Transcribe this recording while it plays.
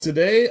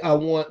Today, I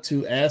want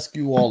to ask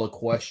you all a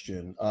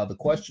question. The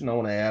question I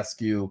want to ask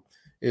you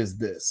is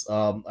this.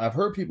 I've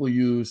heard people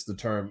use the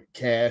term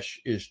cash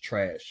is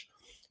trash.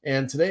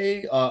 And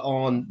today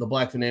on the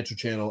Black Financial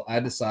Channel, I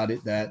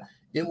decided that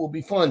it will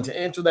be fun to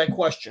answer that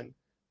question.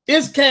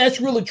 Is cash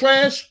really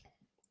trash?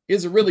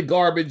 Is it really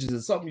garbage? Is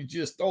it something you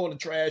just throw in the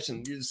trash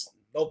and you just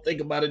don't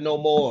think about it no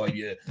more?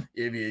 If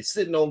you're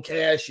sitting on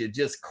cash, you're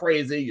just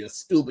crazy, you're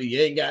stupid, you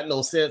ain't got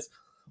no sense.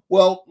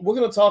 Well, we're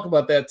going to talk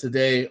about that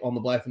today on the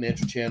Black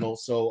Financial Channel.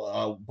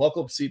 So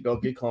buckle up,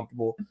 seatbelt, get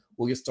comfortable.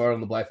 We'll get started on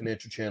the Black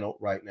Financial Channel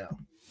right now.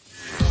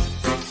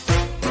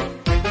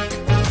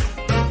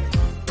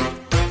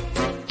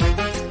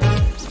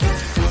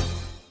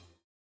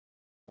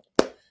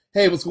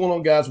 Hey, what's going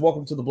on, guys?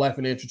 Welcome to the Black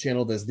Financial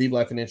Channel. That's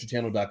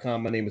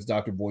theblackfinancialchannel.com. My name is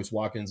Dr. Boyce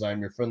Watkins.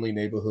 I'm your friendly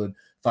neighborhood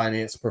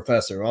finance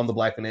professor. On the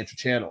Black Financial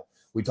Channel,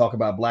 we talk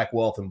about Black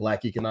wealth and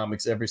Black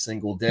economics every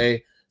single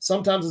day,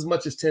 sometimes as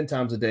much as 10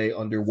 times a day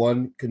under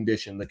one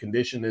condition. The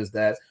condition is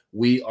that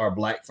we are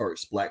Black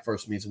first. Black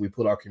first means that we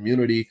put our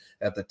community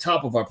at the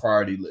top of our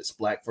priority list.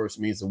 Black first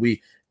means that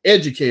we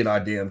educate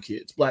our damn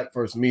kids. Black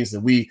first means that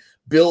we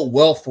build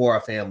wealth for our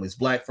families.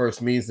 Black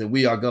first means that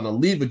we are going to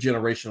leave a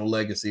generational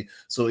legacy.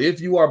 So if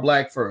you are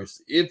Black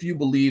first, if you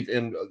believe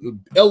in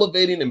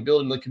elevating and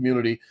building the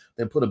community,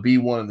 then put a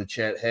B1 in the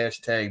chat,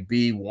 hashtag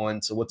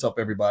B1. So what's up,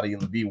 everybody in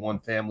the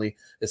B1 family?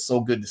 It's so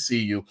good to see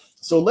you.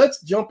 So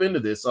let's jump into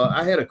this.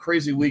 I had a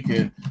crazy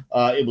weekend.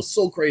 It was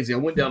so crazy. I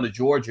went down to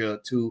Georgia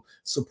to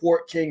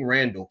support King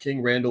Randall.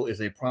 King Randall is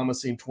a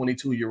promising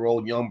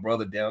 22-year-old young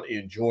brother down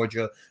in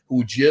Georgia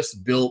who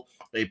just built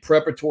a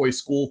preparatory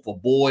school for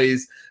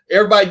boys.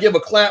 Everybody give a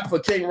clap for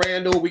King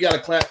Randall. We got to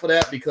clap for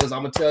that because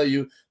I'm going to tell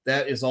you,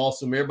 that is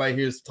awesome. Everybody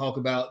here is talk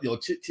about,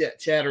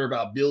 chatter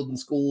about building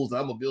schools.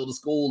 I'm going to build a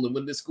school. And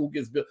when this school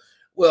gets built,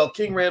 well,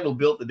 King Randall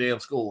built the damn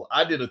school.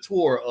 I did a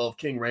tour of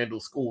King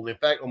Randall's school. In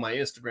fact, on my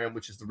Instagram,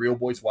 which is the Real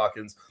Boyce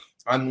Watkins,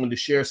 I'm going to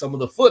share some of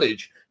the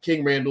footage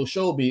King Randall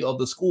showed me of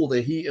the school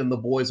that he and the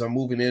boys are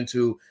moving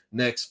into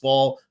next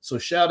fall. So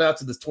shout out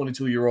to this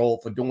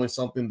 22-year-old for doing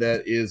something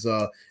that is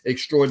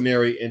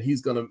extraordinary. And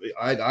he's going to,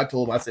 I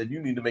told him, I said,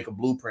 you need to make a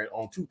blueprint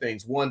on two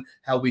things. One,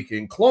 how we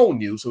can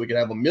clone you so we can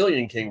have 1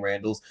 million King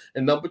Randalls.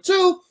 And number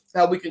two,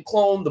 how we can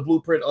clone the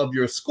blueprint of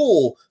your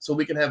school so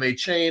we can have a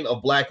chain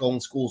of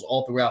Black-owned schools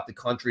all throughout the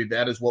country.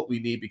 That is what we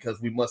need because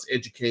we must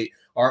educate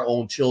our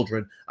own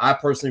children. I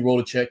personally wrote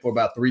a check for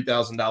about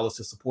 $3,000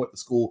 to support the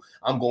school.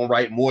 I'm going to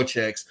write more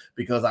checks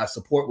because I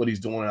support what he's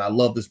doing, and I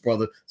love this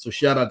brother. So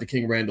shout out to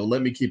King Randall.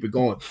 Let me keep it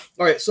going.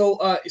 All right, so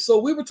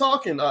we were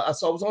talking.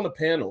 So I was on a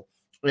panel,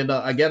 and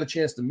I got a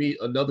chance to meet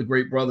another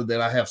great brother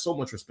that I have so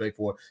much respect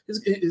for.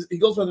 He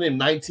goes by the name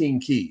 19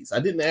 Keys. I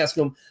didn't ask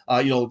him,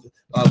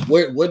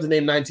 where the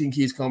name 19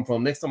 Keys come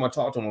from. Next time I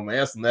talked to him, I'm going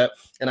to ask him that.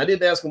 And I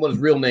didn't ask him what his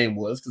real name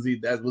was because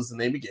that was the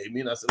name he gave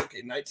me. And I said,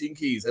 okay, 19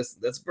 Keys.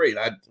 That's great.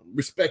 I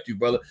respect you,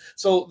 brother.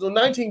 So the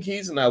 19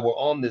 Keys and I were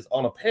on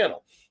a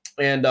panel.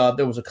 And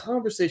there was a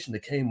conversation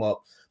that came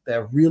up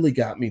that really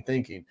got me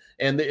thinking.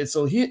 And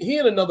so he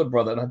and another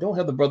brother, and I don't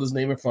have the brother's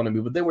name in front of me,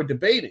 but they were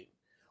debating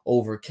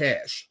over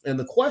cash. And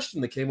the question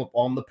that came up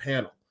on the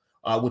panel,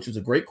 which was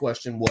a great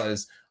question,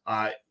 was,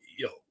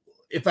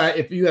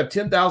 if you have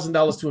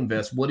 $10,000 to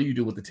invest, what do you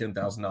do with the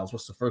 $10,000?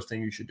 What's the first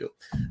thing you should do?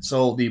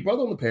 So the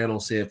brother on the panel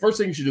said, first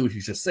thing you should do is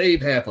you should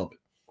save half of it,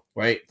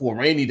 right, for a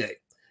rainy day.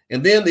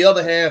 And then the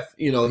other half,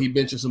 he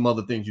mentioned some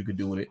other things you could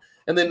do with it.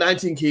 And then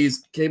 19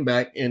 Keys came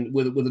back and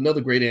with another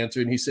great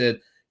answer. And he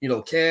said,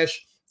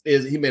 cash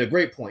he made a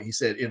great point. He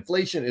said,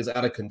 inflation is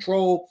out of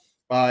control.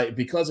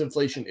 Because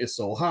inflation is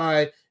so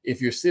high, if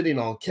you're sitting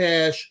on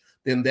cash,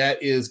 then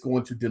that is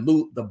going to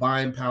dilute the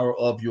buying power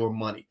of your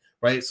money,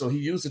 right? So he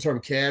used the term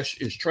cash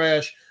is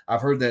trash. I've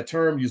heard that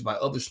term used by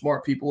other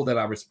smart people that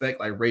I respect,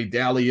 like Ray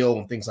Dalio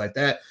and things like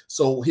that.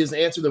 So his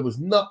answer, there was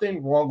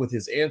nothing wrong with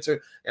his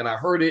answer. And I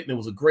heard it, and it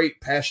was a great,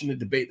 passionate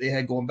debate they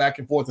had going back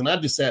and forth. And I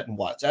just sat and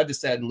watched. I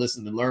just sat and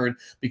listened and learned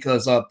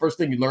because first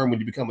thing you learn when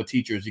you become a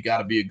teacher is you got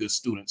to be a good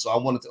student. So I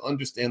wanted to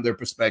understand their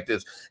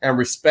perspectives and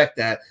respect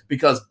that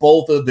because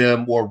both of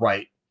them were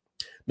right.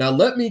 Now,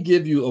 let me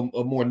give you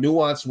a more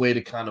nuanced way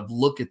to kind of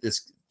look at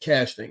this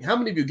cash thing. How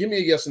many of you, give me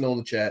a yes or no in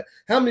the chat.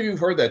 How many of you have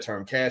heard that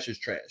term, cash is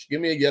trash? Give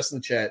me a yes in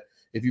the chat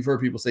if you've heard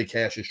people say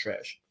cash is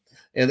trash.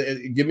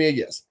 And give me a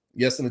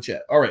yes in the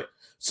chat. All right.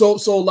 So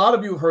a lot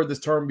of you have heard this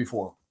term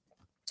before.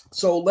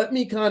 So let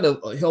me kind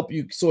of help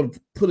you sort of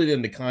put it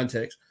into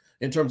context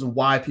in terms of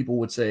why people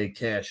would say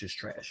cash is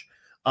trash.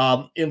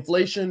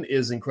 Inflation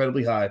is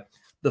incredibly high.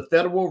 The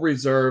Federal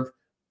Reserve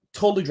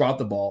totally dropped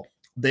the ball.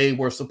 They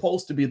were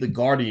supposed to be the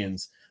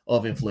guardians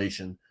of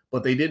inflation,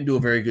 but they didn't do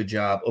a very good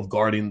job of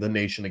guarding the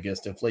nation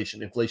against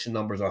inflation. Inflation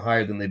numbers are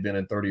higher than they've been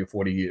in 30 or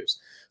 40 years.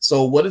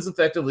 So what is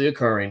effectively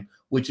occurring?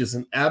 which is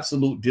an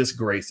absolute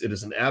disgrace. It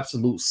is an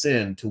absolute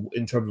sin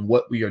in terms of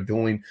what we are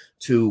doing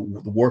to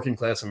the working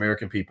class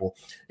American people,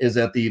 is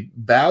that the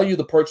value,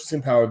 the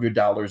purchasing power of your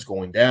dollar is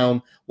going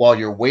down while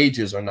your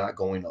wages are not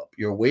going up.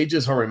 Your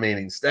wages are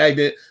remaining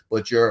stagnant,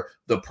 but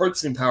the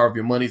purchasing power of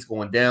your money is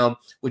going down,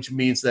 which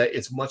means that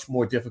it's much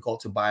more difficult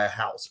to buy a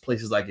house.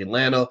 Places like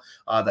Atlanta,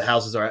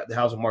 the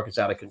housing market's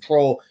out of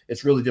control.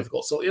 It's really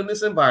difficult. So in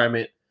this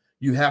environment,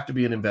 you have to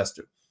be an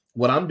investor.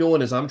 What I'm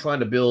doing is I'm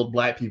trying to build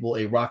Black people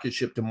a rocket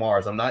ship to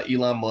Mars. I'm not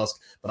Elon Musk,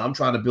 but I'm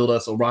trying to build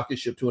us a rocket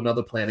ship to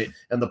another planet.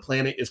 And the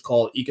planet is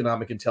called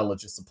economic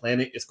intelligence. The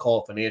planet is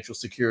called financial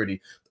security.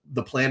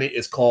 The planet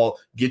is called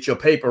get your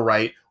paper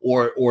right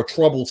or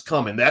trouble's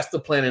coming. That's the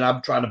planet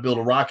I'm trying to build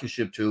a rocket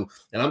ship to.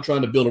 And I'm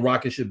trying to build a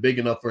rocket ship big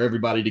enough for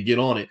everybody to get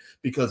on it.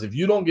 Because if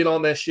you don't get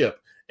on that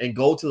ship and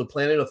go to the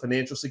planet of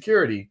financial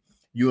security,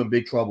 you're in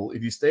big trouble.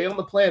 If you stay on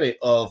the planet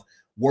of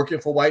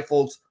working for white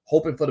folks,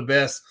 hoping for the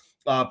best,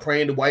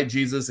 praying to white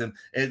Jesus, and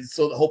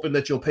so hoping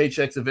that your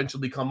paychecks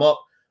eventually come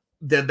up,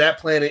 then that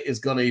planet is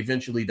going to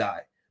eventually die,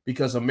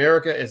 because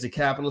America as a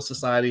capitalist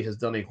society has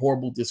done a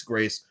horrible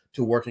disgrace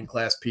to working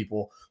class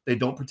people. They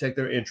don't protect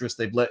their interests.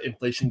 They've let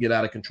inflation get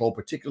out of control,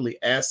 particularly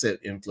asset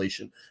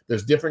inflation.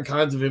 There's different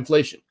kinds of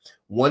inflation.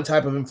 One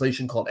type of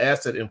inflation called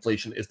asset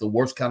inflation is the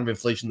worst kind of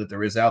inflation that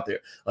there is out there.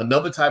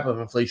 Another type of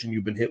inflation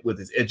you've been hit with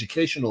is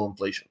educational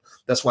inflation.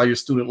 That's why your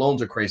student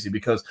loans are crazy,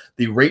 because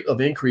the rate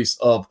of increase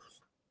of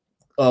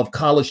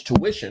college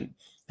tuition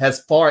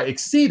has far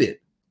exceeded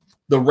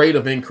the rate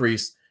of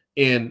increase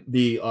in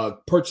the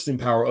purchasing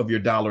power of your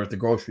dollar at the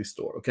grocery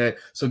store. Okay,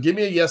 so give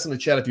me a yes in the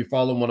chat if you're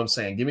following what I'm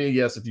saying. Give me a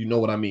yes if you know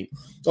what I mean.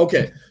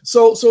 Okay,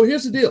 so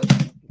here's the deal.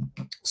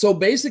 So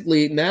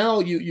basically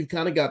now you've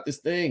kind of got this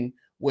thing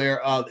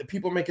where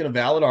people are making a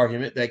valid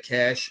argument that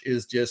cash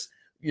is just,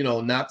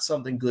 not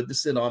something good to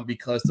sit on,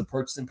 because the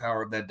purchasing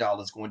power of that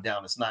dollar is going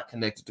down. It's not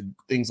connected to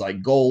things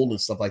like gold and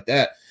stuff like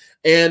that.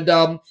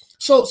 And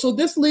so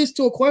this leads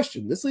to a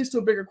question. This leads to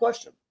a bigger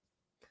question.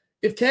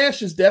 If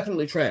cash is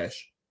definitely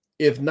trash,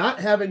 if not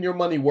having your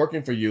money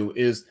working for you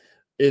is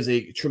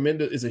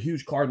a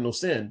huge cardinal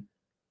sin,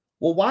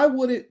 well, why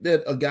would it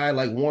that a guy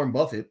like Warren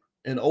Buffett,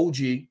 an OG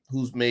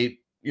who's made,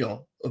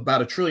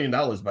 about $1 trillion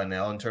by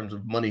now in terms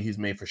of money he's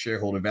made for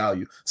shareholder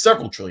value,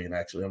 several trillion,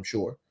 actually, I'm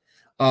sure.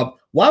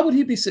 Why would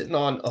he be sitting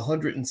on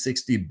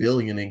 $160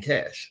 billion in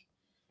cash?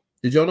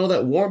 Did y'all know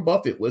that Warren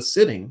Buffett was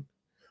sitting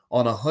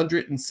on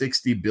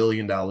 $160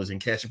 billion in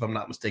cash, if I'm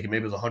not mistaken?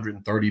 Maybe it was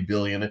 $130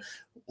 billion.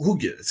 Who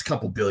gets it's a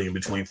couple billion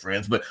between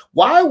friends? But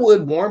why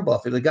would Warren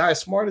Buffett, a guy as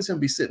smart as him,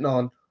 be sitting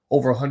on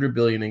over $100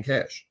 billion in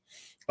cash?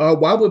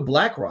 Why would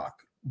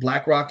BlackRock?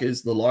 BlackRock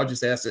is the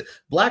largest asset.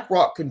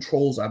 BlackRock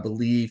controls, I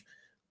believe,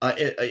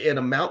 an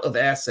amount of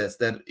assets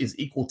that is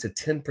equal to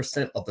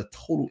 10% of the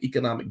total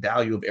economic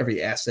value of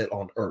every asset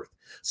on Earth.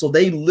 So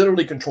they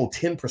literally control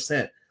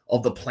 10%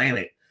 of the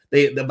planet.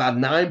 They're about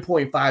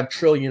 9.5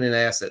 trillion in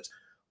assets.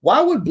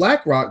 Why would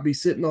BlackRock be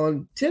sitting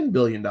on $10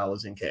 billion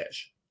in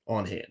cash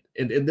on hand?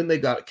 And then they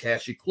got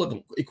cash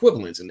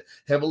equivalents and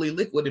heavily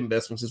liquid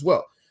investments as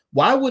well.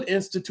 Why would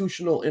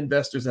institutional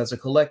investors as a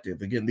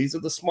collective, again, these are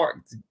the smart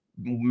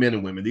men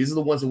and women, these are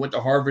the ones who went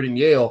to Harvard and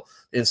Yale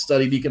and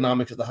studied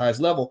economics at the highest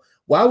level,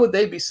 why would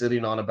they be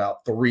sitting on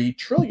about $3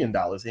 trillion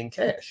in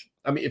cash?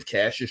 I mean, if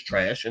cash is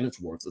trash and it's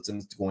worthless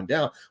and it's going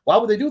down, why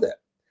would they do that?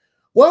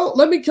 Well,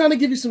 let me kind of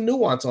give you some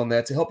nuance on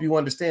that to help you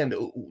understand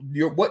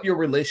what your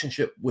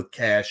relationship with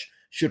cash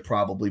should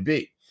probably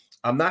be.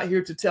 I'm not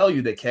here to tell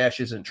you that cash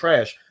isn't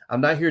trash.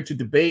 I'm not here to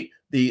debate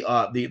the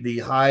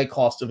high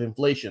cost of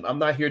inflation. I'm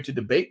not here to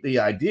debate the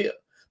idea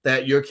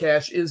that your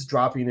cash is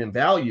dropping in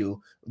value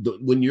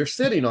when you're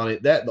sitting on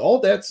it.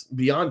 That's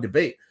beyond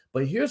debate.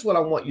 But here's what I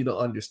want you to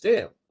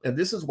understand, and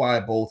this is why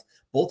both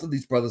of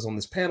these brothers on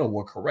this panel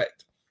were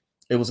correct.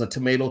 It was a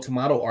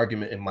tomato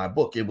argument in my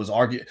book. It was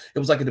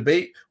like a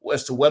debate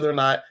as to whether or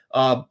not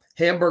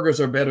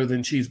hamburgers are better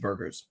than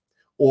cheeseburgers,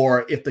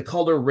 or if the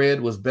color red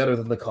was better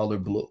than the color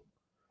blue,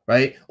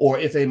 right? Or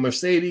if a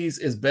Mercedes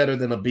is better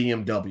than a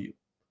BMW,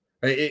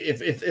 right?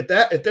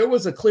 If there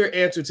was a clear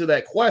answer to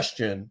that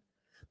question,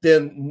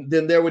 then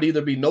there would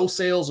either be no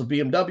sales of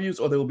BMWs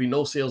or there would be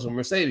no sales of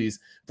Mercedes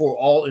for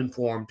all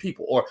informed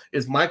people. Or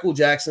is Michael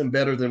Jackson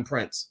better than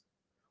Prince?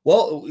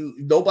 Well,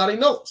 nobody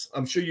knows.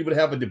 I'm sure you would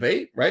have a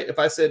debate, right? If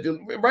I said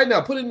right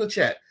now, put it in the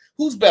chat,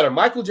 who's better,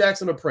 Michael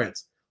Jackson or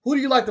Prince? Who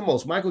do you like the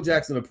most, Michael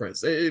Jackson or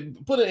Prince?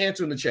 Put an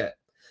answer in the chat.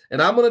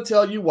 And I'm going to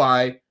tell you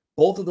why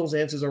both of those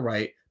answers are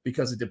right,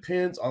 because it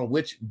depends on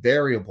which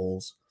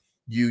variables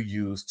you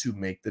use to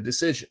make the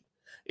decision.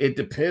 It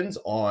depends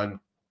on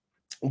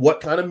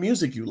what kind of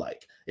music you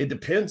like. It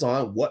depends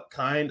on what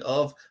kind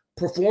of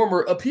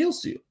performer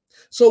appeals to you.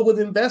 So with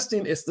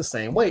investing, it's the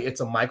same way. It's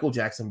a Michael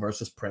Jackson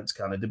versus Prince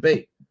kind of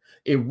debate.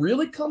 It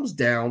really comes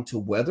down to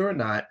whether or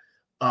not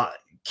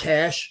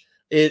cash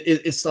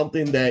It's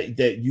something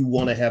that you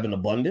want to have in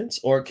abundance,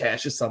 or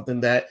cash is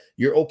something that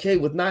you're okay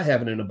with not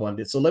having in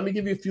abundance. So let me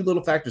give you a few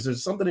little factors.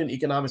 There's something in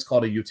economics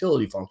called a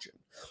utility function.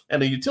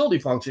 And a utility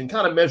function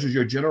kind of measures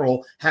your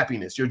general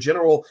happiness,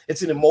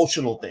 it's an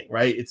emotional thing,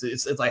 right?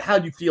 It's like how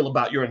you feel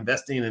about your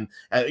investing and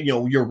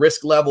your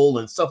risk level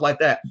and stuff like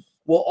that.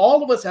 Well,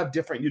 all of us have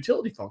different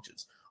utility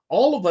functions.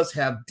 All of us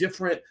have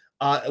different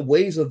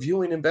ways of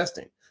viewing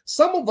investing.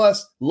 Some of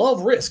us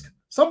love risk.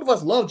 Some of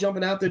us love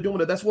jumping out there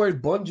doing it. That's where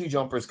bungee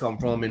jumpers come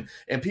from,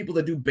 and people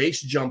that do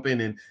base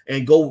jumping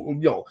and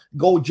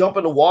go jump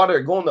in the water,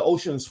 go in the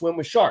ocean and swim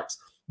with sharks.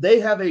 They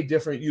have a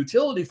different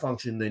utility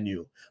function than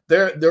you.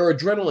 They're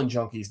adrenaline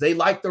junkies. They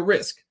like the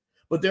risk.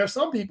 But there are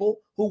some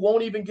people who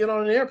won't even get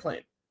on an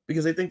airplane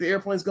because they think the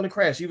airplane's going to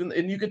crash.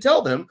 And you can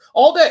tell them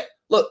all day,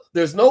 look,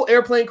 there's no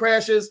airplane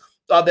crashes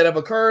that have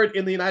occurred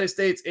in the United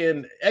States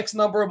in X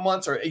number of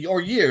months or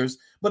years,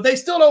 but they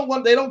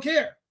still they don't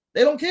care.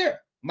 They don't care.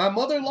 My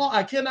mother-in-law,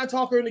 I cannot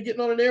talk her into getting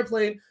on an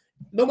airplane,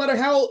 no matter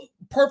how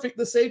perfect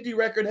the safety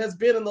record has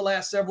been in the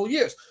last several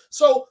years.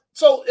 So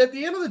at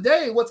the end of the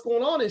day, what's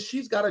going on is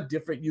she's got a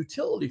different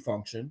utility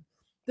function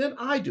than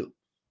I do.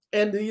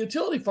 And the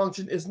utility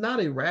function is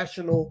not a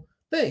rational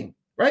thing,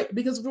 right?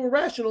 Because if it were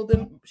rational,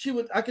 then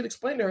I could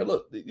explain to her,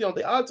 look,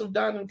 the odds of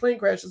dying in a plane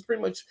crash is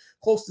pretty much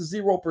close to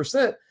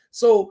 0%.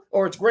 So,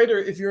 or it's greater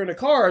if you're in a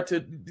car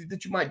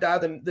that you might die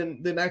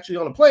than actually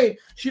on a plane.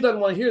 She doesn't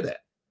want to hear that.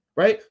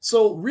 Right.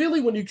 So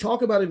really, when you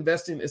talk about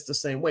investing, it's the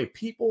same way.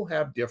 People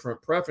have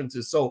different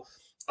preferences. So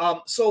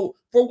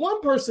for one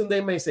person,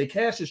 they may say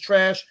cash is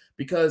trash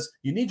because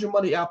you need your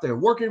money out there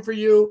working for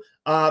you.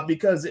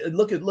 Because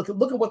look at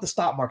what the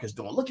stock market's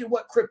doing. Look at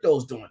what crypto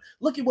is doing.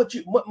 Look at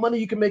what money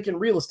you can make in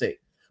real estate.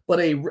 But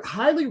a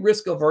highly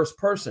risk averse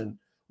person,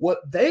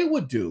 what they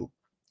would do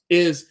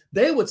is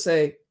they would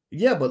say,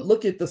 yeah, but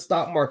look at the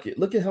stock market.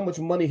 Look at how much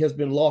money has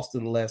been lost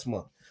in the last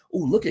month. Oh,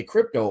 look at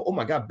crypto. Oh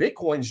my God,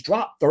 Bitcoin's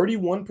dropped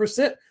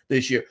 31%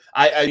 this year.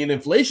 I mean,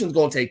 inflation's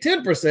going to take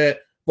 10%,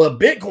 but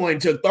Bitcoin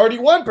took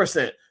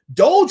 31%.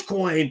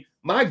 Dogecoin,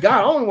 my God,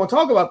 I don't even want to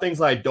talk about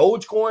things like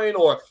Dogecoin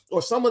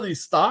or some of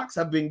these stocks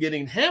have been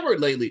getting hammered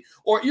lately.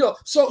 Or,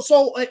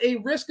 so a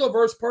risk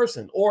averse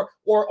person or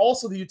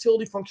also the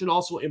utility function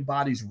also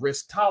embodies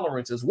risk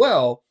tolerance as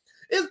well.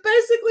 It's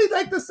basically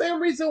like the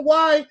same reason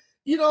why,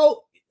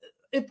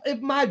 if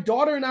my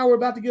daughter and I were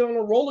about to get on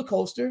a roller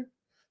coaster,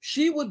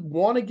 she would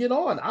want to get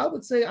on. I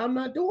would say, I'm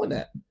not doing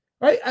that,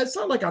 right? It's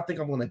not like I think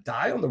I'm going to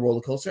die on the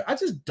roller coaster. I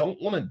just don't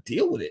want to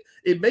deal with it.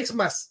 It makes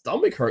my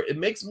stomach hurt. It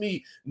makes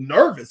me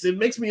nervous. It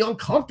makes me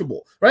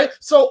uncomfortable, right?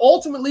 So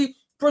ultimately,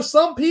 for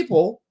some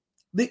people,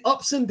 the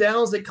ups and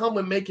downs that come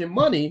with making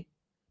money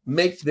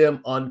make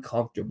them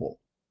uncomfortable.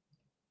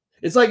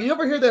 It's like, you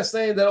ever hear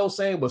that old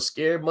saying, but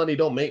scared money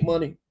don't make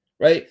money?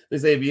 Right? They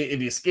say if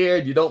you're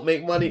scared, you don't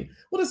make money.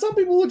 Well, there's some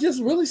people who are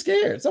just really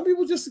scared. Some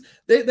people just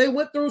they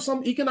went through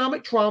some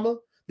economic trauma.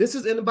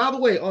 And by the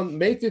way, on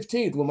May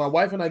 15th, when my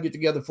wife and I get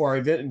together for our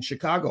event in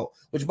Chicago,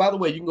 which by the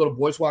way, you can go to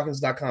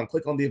boycewatkins.com,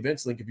 click on the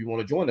events link if you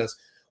want to join us.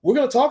 We're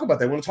going to talk about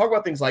that. We're going to talk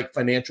about things like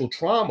financial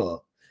trauma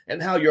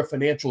and how your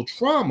financial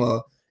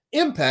trauma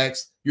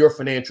impacts your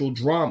financial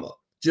drama,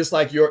 just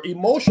like your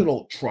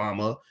emotional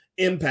trauma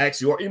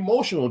impacts your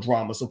emotional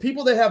drama. So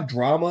people that have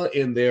drama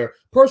in their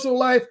personal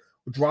life,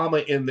 drama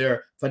in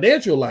their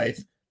financial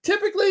life,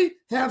 typically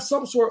have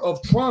some sort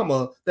of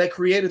trauma that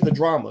created the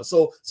drama.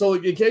 So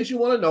in case you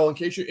want to know, in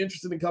case you're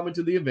interested in coming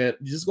to the event,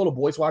 you just go to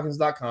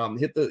boycewatkins.com,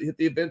 hit the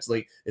events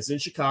link. It's in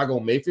Chicago,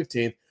 May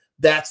 15th.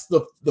 That's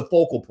the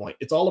focal point.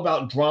 It's all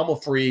about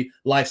drama-free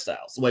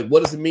lifestyles. So like,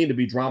 what does it mean to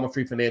be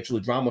drama-free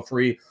financially,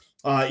 drama-free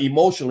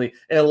emotionally?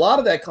 And a lot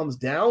of that comes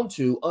down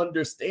to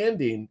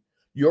understanding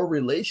your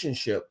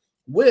relationship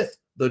with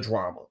the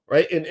drama,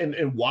 right?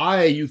 And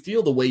why you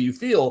feel the way you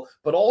feel,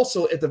 but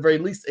also at the very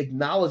least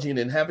acknowledging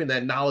and having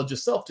that knowledge of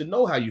self to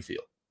know how you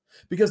feel.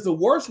 Because the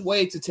worst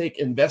way to take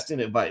investing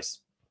advice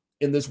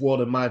in this world,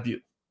 in my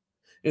view,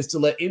 is to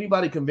let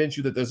anybody convince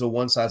you that there's a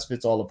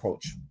one-size-fits-all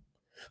approach.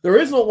 There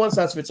is no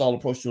one-size-fits-all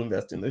approach to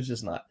investing. There's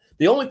just not.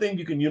 The only thing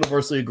you can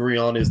universally agree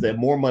on is that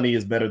more money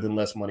is better than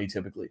less money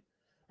typically.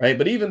 Right.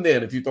 But even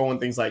then, if you throw in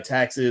things like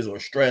taxes or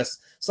stress,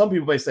 some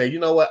people may say, you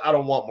know what, I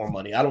don't want more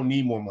money. I don't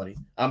need more money.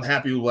 I'm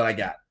happy with what I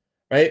got.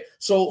 Right.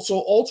 So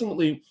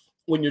ultimately,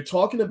 when you're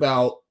talking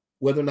about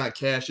whether or not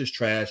cash is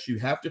trash, you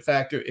have to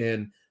factor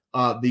in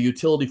the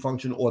utility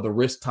function or the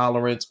risk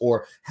tolerance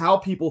or how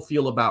people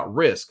feel about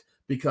risk.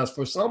 Because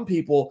for some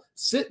people,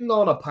 sitting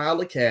on a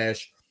pile of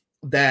cash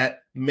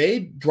that may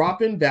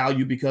drop in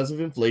value because of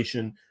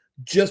inflation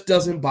just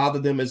doesn't bother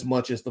them as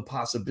much as the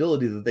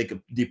possibility that they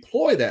could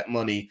deploy that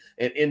money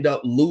and end up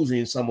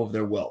losing some of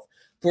their wealth.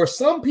 For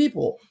some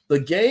people, the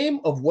game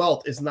of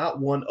wealth is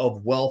not one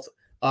of wealth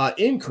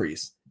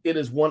increase. It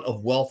is one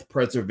of wealth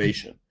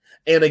preservation.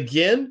 And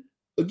again,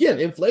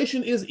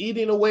 inflation is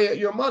eating away at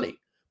your money.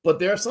 But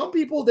there are some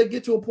people that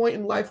get to a point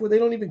in life where they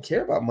don't even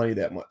care about money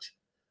that much.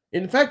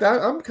 In fact,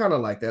 I'm kind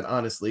of like that,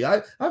 honestly.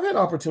 I've had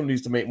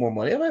opportunities to make more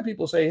money. I've had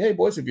people say, "Hey,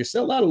 boys, if you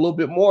sell out a little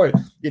bit more,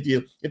 if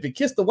you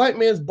kiss the white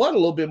man's butt a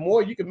little bit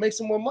more, you can make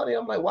some more money."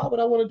 I'm like, why would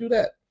I want to do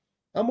that?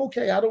 I'm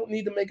okay. I don't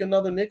need to make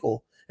another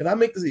nickel. If I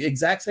make the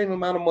exact same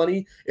amount of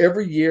money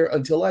every year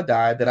until I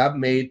die that I've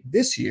made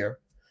this year,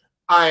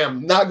 I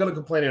am not going to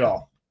complain at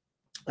all.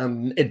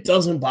 It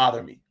doesn't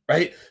bother me,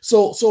 right?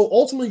 So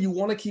ultimately, you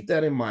want to keep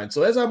that in mind.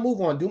 So as I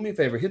move on, do me a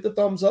favor, hit the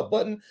thumbs up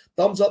button,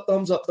 thumbs up,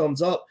 thumbs up,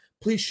 thumbs up.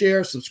 Please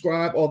share,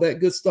 subscribe, all that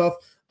good stuff.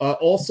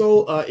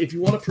 Also, if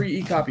you want a free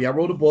e-copy, I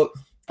wrote a book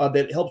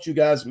that helps you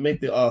guys make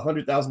the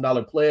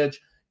 $100,000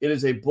 pledge. It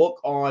is a book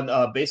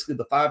on basically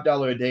the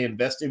 $5 a day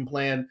investing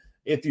plan.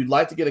 If you'd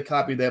like to get a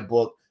copy of that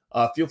book,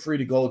 feel free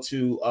to go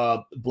to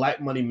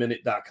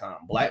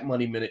blackmoneyminute.com,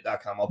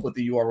 blackmoneyminute.com. I'll put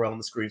the URL on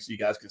the screen so you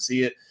guys can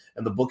see it.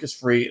 And the book is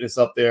free and it's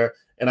up there.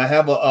 And I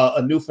have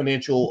a new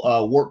financial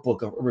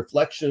workbook, a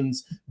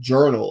reflections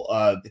journal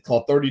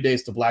called 30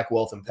 Days to Black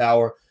Wealth and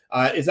Power.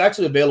 It's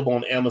actually available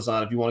on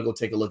Amazon if you want to go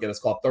take a look at it. It's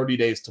called 30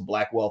 Days to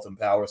Black Wealth and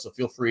Power. So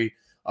feel free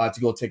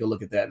to go take a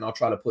look at that. And I'll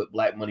try to put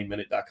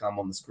blackmoneyminute.com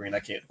on the screen. I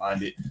can't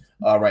find it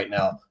right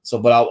now.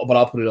 But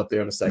I'll put it up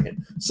there in a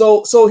second.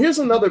 So here's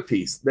another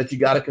piece that you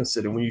got to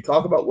consider when you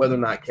talk about whether or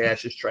not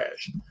cash is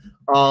trash.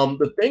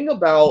 The thing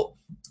about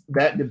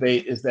that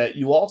debate is that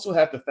you also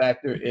have to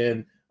factor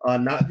in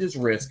not just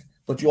risk,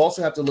 but you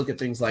also have to look at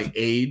things like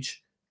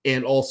age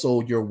and also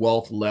your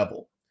wealth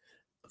level.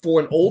 For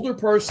an older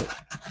person,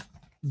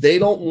 they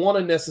don't want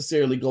to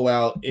necessarily go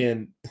out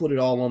and put it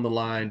all on the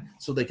line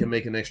so they can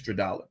make an extra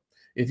dollar.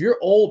 If you're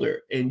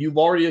older and you've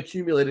already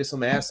accumulated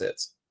some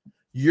assets,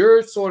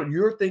 you're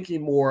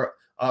thinking more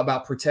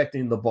about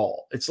protecting the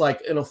ball. It's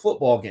like in a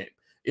football game.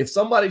 If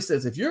somebody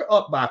says, if you're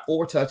up by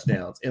 4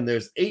 touchdowns and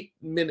there's 8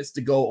 minutes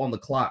to go on the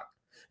clock,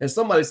 and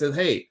somebody says,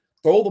 hey,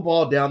 throw the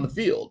ball down the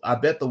field, I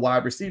bet the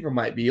wide receiver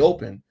might be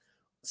open.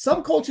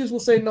 Some coaches will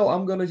say, no,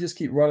 I'm going to just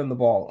keep running the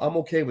ball. I'm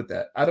okay with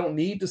that. I don't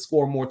need to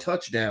score more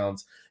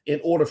touchdowns in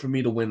order for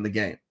me to win the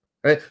game,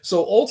 right?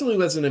 So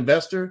ultimately, as an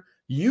investor,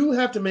 you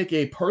have to make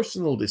a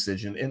personal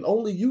decision, and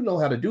only you know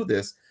how to do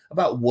this,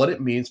 about what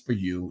it means for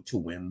you to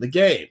win the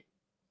game,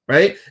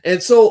 right?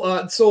 And so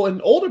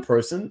an older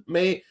person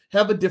may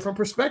have a different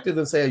perspective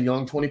than, say, a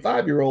young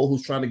 25-year-old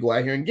who's trying to go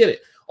out here and get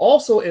it.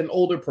 Also, an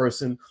older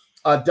person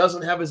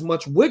doesn't have as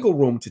much wiggle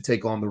room to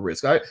take on the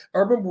risk. I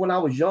remember when I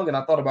was young and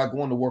I thought about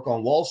going to work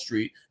on Wall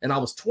Street, and I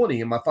was 20,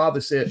 and my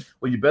father said,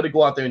 well, you better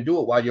go out there and do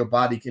it while your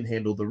body can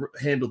handle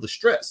the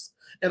stress.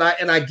 And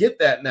I get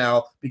that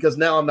now, because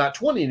now I'm not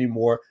 20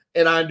 anymore.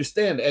 And I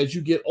understand as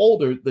you get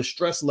older, the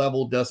stress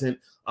level doesn't,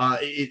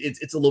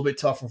 it's a little bit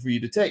tougher for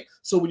you to take.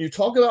 So when you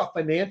talk about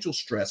financial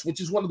stress,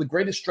 which is one of the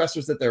greatest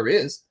stressors that there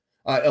is,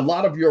 a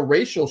lot of your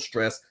racial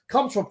stress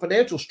comes from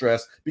financial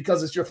stress,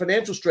 because it's your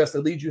financial stress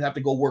that leads you to have to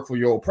go work for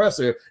your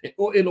oppressor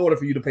in order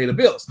for you to pay the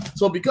bills.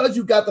 So because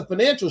you got the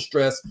financial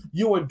stress,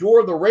 you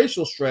endure the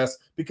racial stress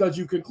because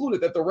you concluded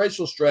that the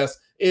racial stress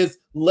is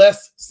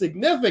less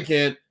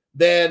significant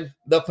than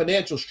the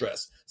financial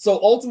stress. So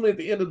ultimately, at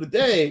the end of the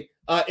day,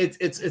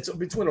 it's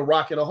between a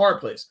rock and a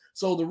hard place.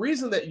 So the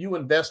reason that you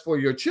invest for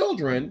your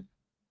children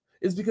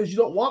is because you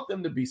don't want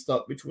them to be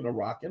stuck between a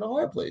rock and a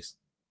hard place.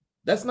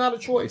 That's not a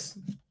choice.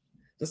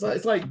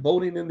 It's like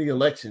voting in the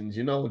elections,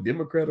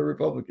 Democrat or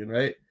Republican,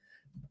 right?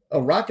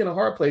 A rock and a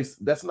hard place,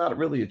 that's not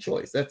really a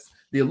choice. That's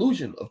the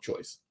illusion of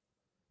choice,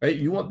 right?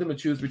 You want them to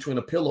choose between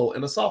a pillow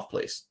and a soft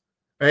place,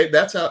 right?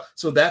 That's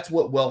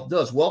what wealth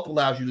does. Wealth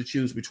allows you to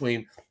choose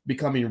between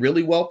becoming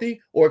really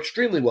wealthy or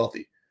extremely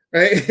wealthy,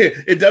 right?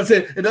 It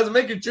doesn't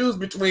make you choose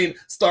between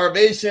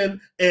starvation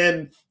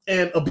and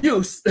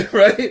abuse,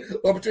 right?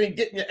 Or between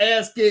getting your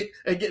ass kicked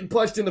and getting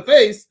punched in the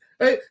face.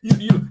 Right?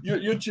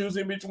 You're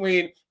choosing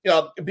between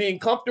being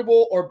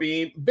comfortable or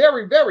being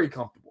very, very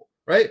comfortable,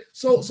 right?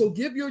 So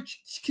give your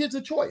kids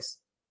a choice.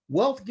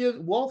 Wealth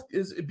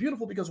is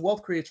beautiful because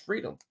wealth creates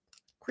freedom.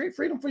 Create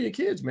freedom for your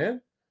kids, man.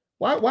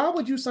 Why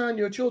would you sign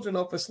your children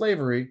up for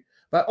slavery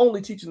by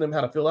only teaching them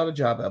how to fill out a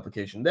job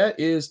application? That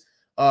is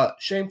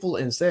shameful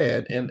and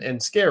sad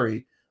and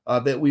scary.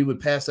 That we would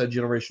pass that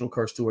generational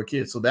curse to our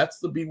kids. So that's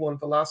the B1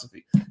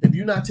 philosophy. If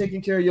you're not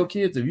taking care of your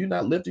kids, if you're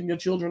not lifting your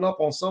children up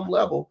on some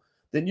level,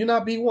 then you're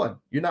not B1.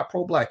 You're not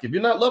pro-black. If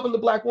you're not loving the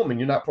black woman,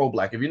 you're not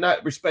pro-black. If you're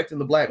not respecting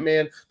the black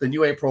man, then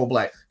you ain't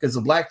pro-black, because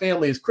the black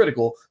family is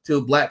critical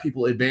to black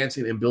people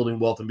advancing and building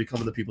wealth and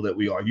becoming the people that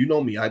we are. You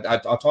know me. I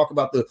talk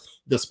about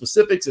the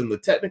specifics and the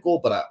technical,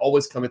 but I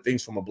always come at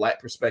things from a black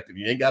perspective.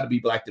 You ain't got to be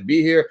black to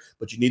be here,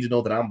 but you need to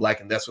know that I'm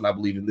black, and that's what I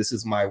believe in. This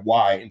is my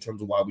why in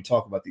terms of why we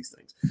talk about these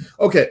things.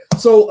 Okay,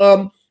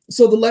 so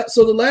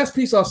the last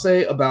piece I'll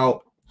say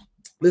about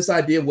this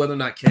idea of whether or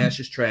not cash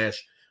is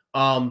trash,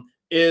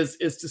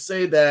 is to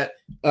say that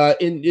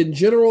in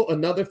general,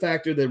 another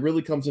factor that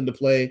really comes into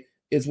play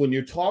is when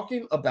you're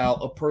talking about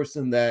a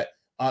person that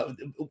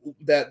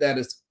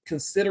is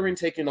considering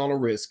taking on a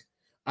risk.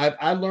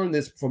 I learned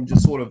this from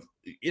just sort of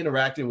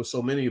interacting with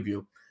so many of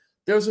you.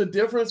 There's a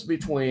difference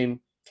between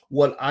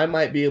what I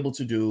might be able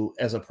to do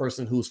as a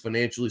person who's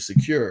financially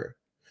secure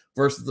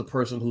versus the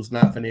person who's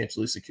not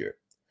financially secure.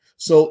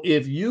 So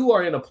if you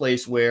are in a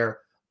place where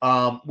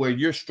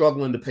you're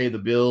struggling to pay the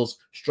bills,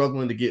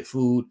 struggling to get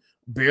food,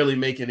 barely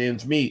making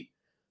ends meet,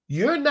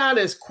 you're not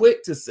as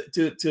quick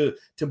to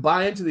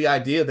buy into the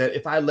idea that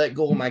if I let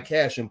go of my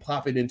cash and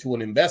pop it into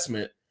an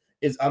investment,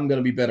 I'm going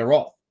to be better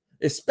off.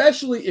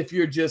 Especially if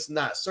you're just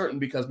not certain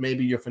because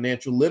maybe your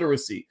financial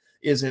literacy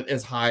isn't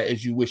as high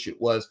as you wish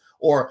it was,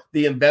 or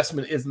the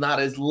investment is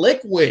not as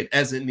liquid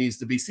as it needs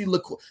to be. See,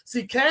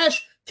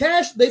 cash,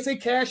 they say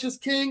cash is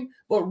king,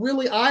 but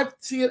really I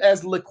see it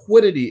as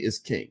liquidity is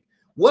king.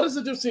 What is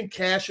the difference in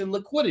cash and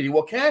liquidity?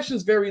 Well, cash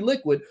is very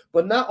liquid,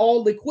 but not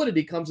all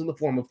liquidity comes in the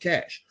form of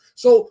cash.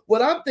 So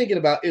what I'm thinking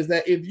about is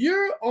that if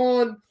you're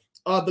on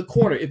the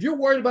corner, if you're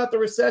worried about the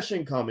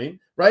recession coming,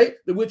 right?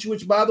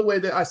 Which by the way,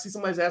 that I see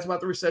somebody's asked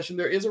about the recession.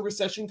 There is a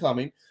recession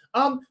coming.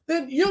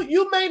 Then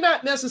you may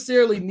not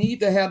necessarily need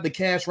to have the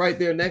cash right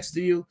there next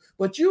to you,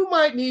 but you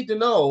might need to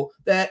know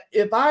that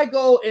if I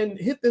go and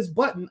hit this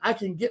button, I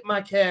can get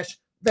my cash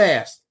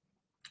fast.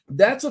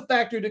 That's a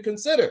factor to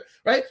consider,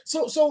 right?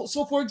 So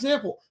for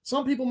example,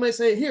 some people may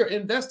say, here,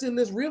 invest in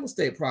this real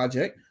estate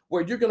project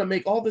where you're going to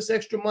make all this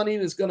extra money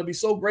and it's going to be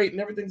so great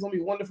and everything's going to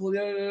be wonderful.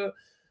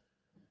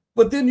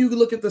 But then you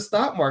look at the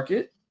stock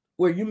market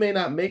where you may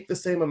not make the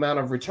same amount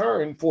of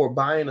return for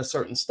buying a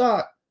certain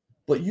stock,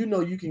 but you know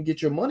you can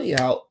get your money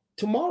out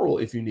tomorrow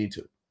if you need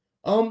to.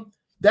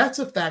 That's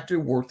a factor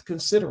worth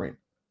considering.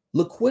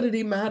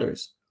 Liquidity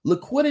matters.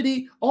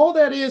 Liquidity, all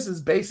that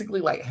is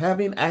basically like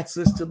having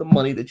access to the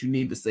money that you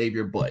need to save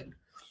your butt.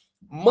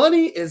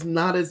 Money is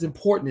not as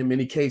important in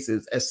many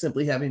cases as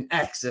simply having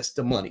access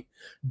to money.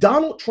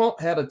 Donald Trump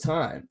had a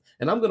time,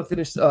 and I'm going to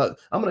finish, I'm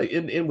going to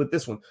end with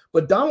this one,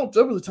 but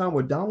there was a time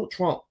where Donald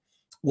Trump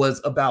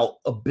was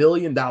about $1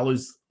 billion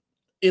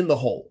in the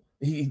hole.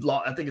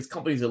 I think his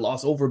companies had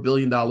lost over $1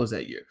 billion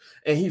that year.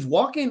 And he's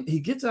walking, he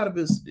gets out of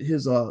his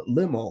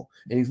limo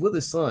and he's with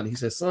his son. He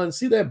says, son,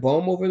 see that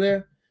bum over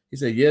there? He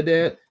said, yeah,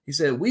 Dad. He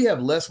said, we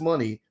have less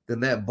money than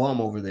that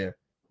bum over there.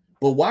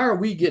 But why are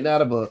we getting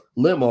out of a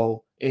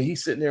limo and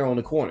he's sitting there on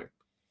the corner?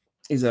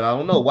 He said, I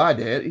don't know. Why,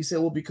 Dad? He said,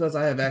 well, because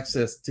I have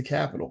access to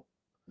capital.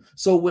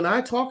 So when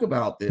I talk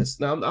about this,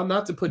 now I'm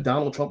not to put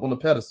Donald Trump on a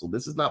pedestal.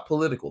 This is not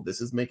political.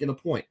 This is making a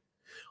point.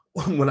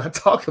 When I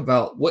talk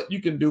about what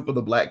you can do for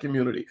the Black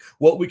community,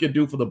 what we can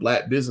do for the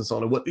Black business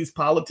owner, what these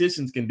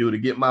politicians can do to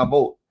get my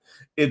vote,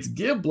 it's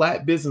give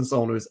Black business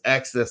owners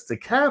access to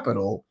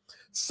capital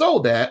so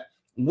that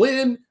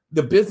when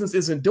the business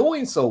isn't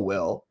doing so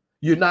well,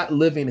 you're not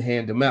living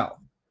hand to mouth,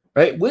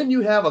 right? When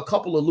you have a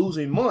couple of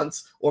losing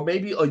months or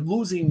maybe a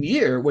losing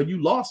year where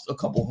you lost a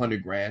couple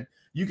 $100,000,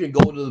 you can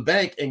go to the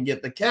bank and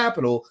get the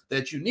capital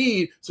that you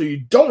need so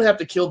you don't have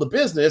to kill the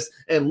business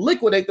and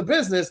liquidate the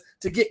business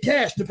to get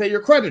cash to pay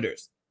your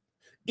creditors.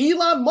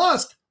 Elon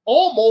Musk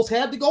almost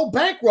had to go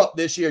bankrupt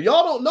this year.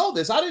 Y'all don't know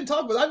this. I didn't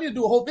talk about it. I need to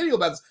do a whole video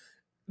about this.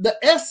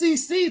 The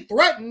SEC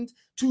threatened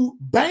to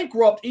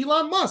bankrupt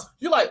Elon Musk.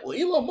 You're like, well,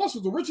 Elon Musk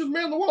is the richest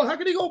man in the world. How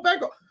can he go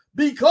bankrupt?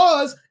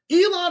 Because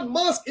Elon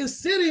Musk is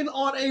sitting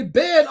on a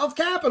bed of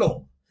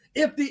capital.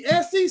 If the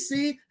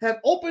SEC had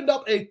opened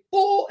up a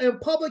full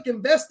and public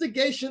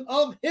investigation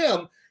of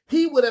him,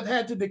 he would have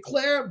had to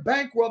declare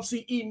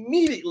bankruptcy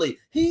immediately.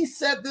 He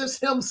said this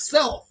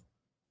himself.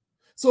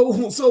 So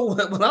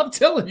when I'm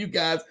telling you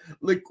guys,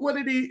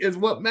 liquidity is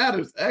what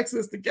matters.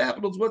 Access to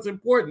capital is what's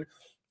important.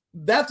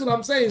 That's what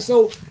I'm saying.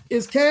 So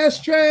is cash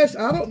trash?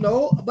 I don't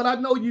know, but I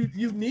know you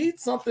need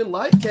something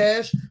like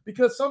cash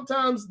because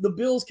sometimes the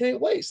bills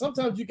can't wait.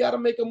 Sometimes you got to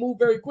make a move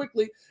very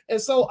quickly. And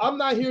so I'm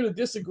not here to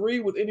disagree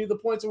with any of the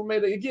points that were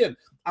made. Again,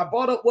 I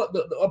brought up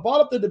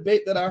the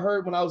debate that I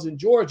heard when I was in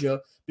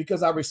Georgia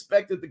because I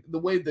respected the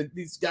way that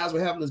these guys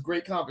were having this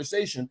great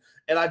conversation.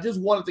 And I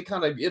just wanted to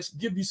kind of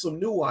give you some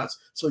nuance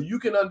so you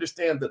can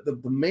understand that the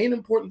main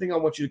important thing I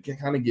want you to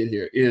kind of get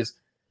here is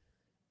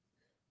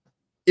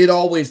it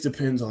always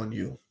depends on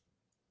you.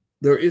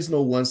 There is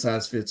no one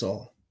size fits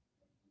all.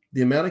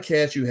 The amount of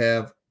cash you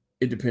have,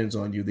 it depends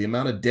on you. The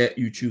amount of debt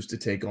you choose to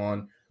take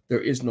on, there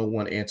is no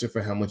one answer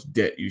for how much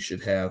debt you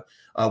should have.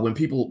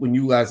 When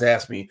you guys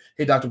ask me,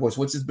 hey, Dr. Boyce,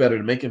 what's this better,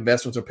 to make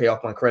investments or pay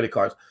off my credit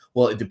cards?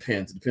 Well, it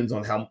depends. It depends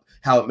on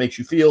how it makes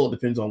you feel. It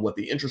depends on what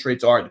the interest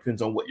rates are. It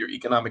depends on what your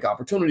economic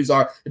opportunities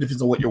are. It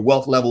depends on what your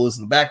wealth level is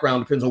in the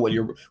background. It depends on what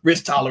your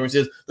risk tolerance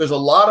is. There's a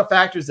lot of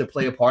factors that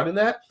play a part in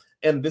that.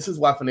 And this is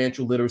why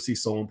financial literacy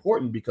is so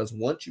important, because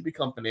once you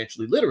become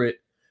financially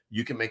literate,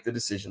 you can make the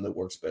decision that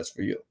works best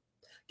for you.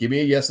 Give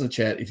me a yes in the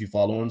chat if you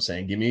follow what I'm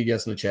saying. Give me a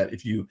yes in the chat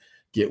if you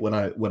get what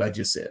I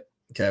just said.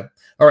 Okay.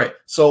 All right.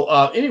 So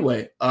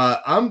anyway,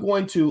 I'm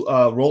going to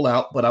roll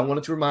out, but I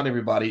wanted to remind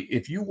everybody,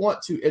 if you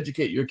want to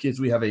educate your kids,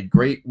 we have a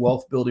great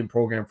wealth building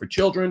program for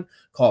children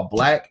called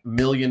Black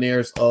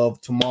Millionaires of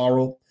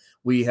Tomorrow.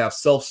 We have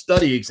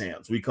self-study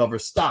exams. We cover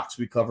stocks.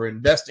 We cover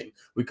investing.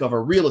 We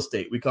cover real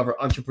estate. We cover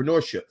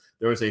entrepreneurship.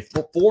 There is a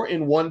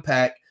 4-in-1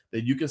 pack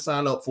that you can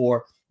sign up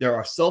for. There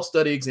are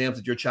self-study exams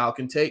that your child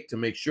can take to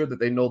make sure that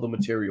they know the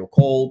material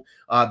cold.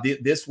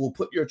 This will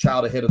put your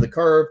child ahead of the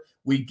curve.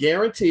 We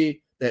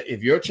guarantee that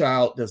if your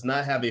child does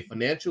not have a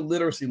financial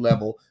literacy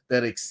level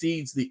that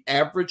exceeds the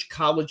average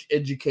college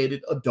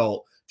educated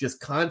adult,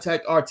 just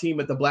contact our team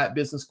at the Black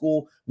Business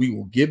School. We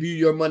will give you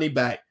your money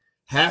back,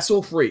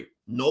 hassle free,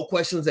 no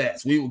questions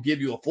asked. We will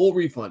give you a full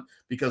refund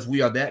because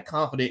we are that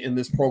confident in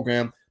this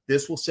program.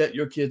 This will set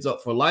your kids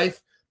up for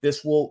life.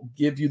 This will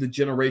give you the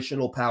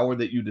generational power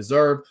that you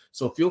deserve.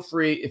 So feel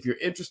free, if you're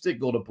interested,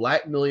 go to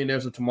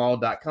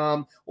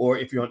blackmillionairesoftomorrow.com, or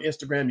if you're on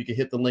Instagram, you can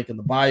hit the link in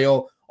the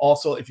bio.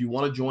 Also, if you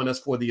want to join us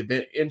for the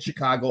event in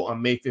Chicago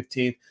on May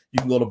 15th, you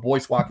can go to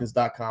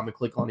boycewatkins.com and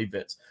click on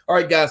events. All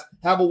right, guys,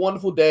 have a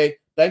wonderful day.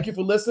 Thank you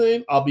for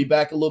listening. I'll be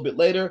back a little bit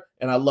later,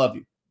 and I love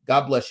you.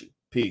 God bless you.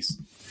 Peace.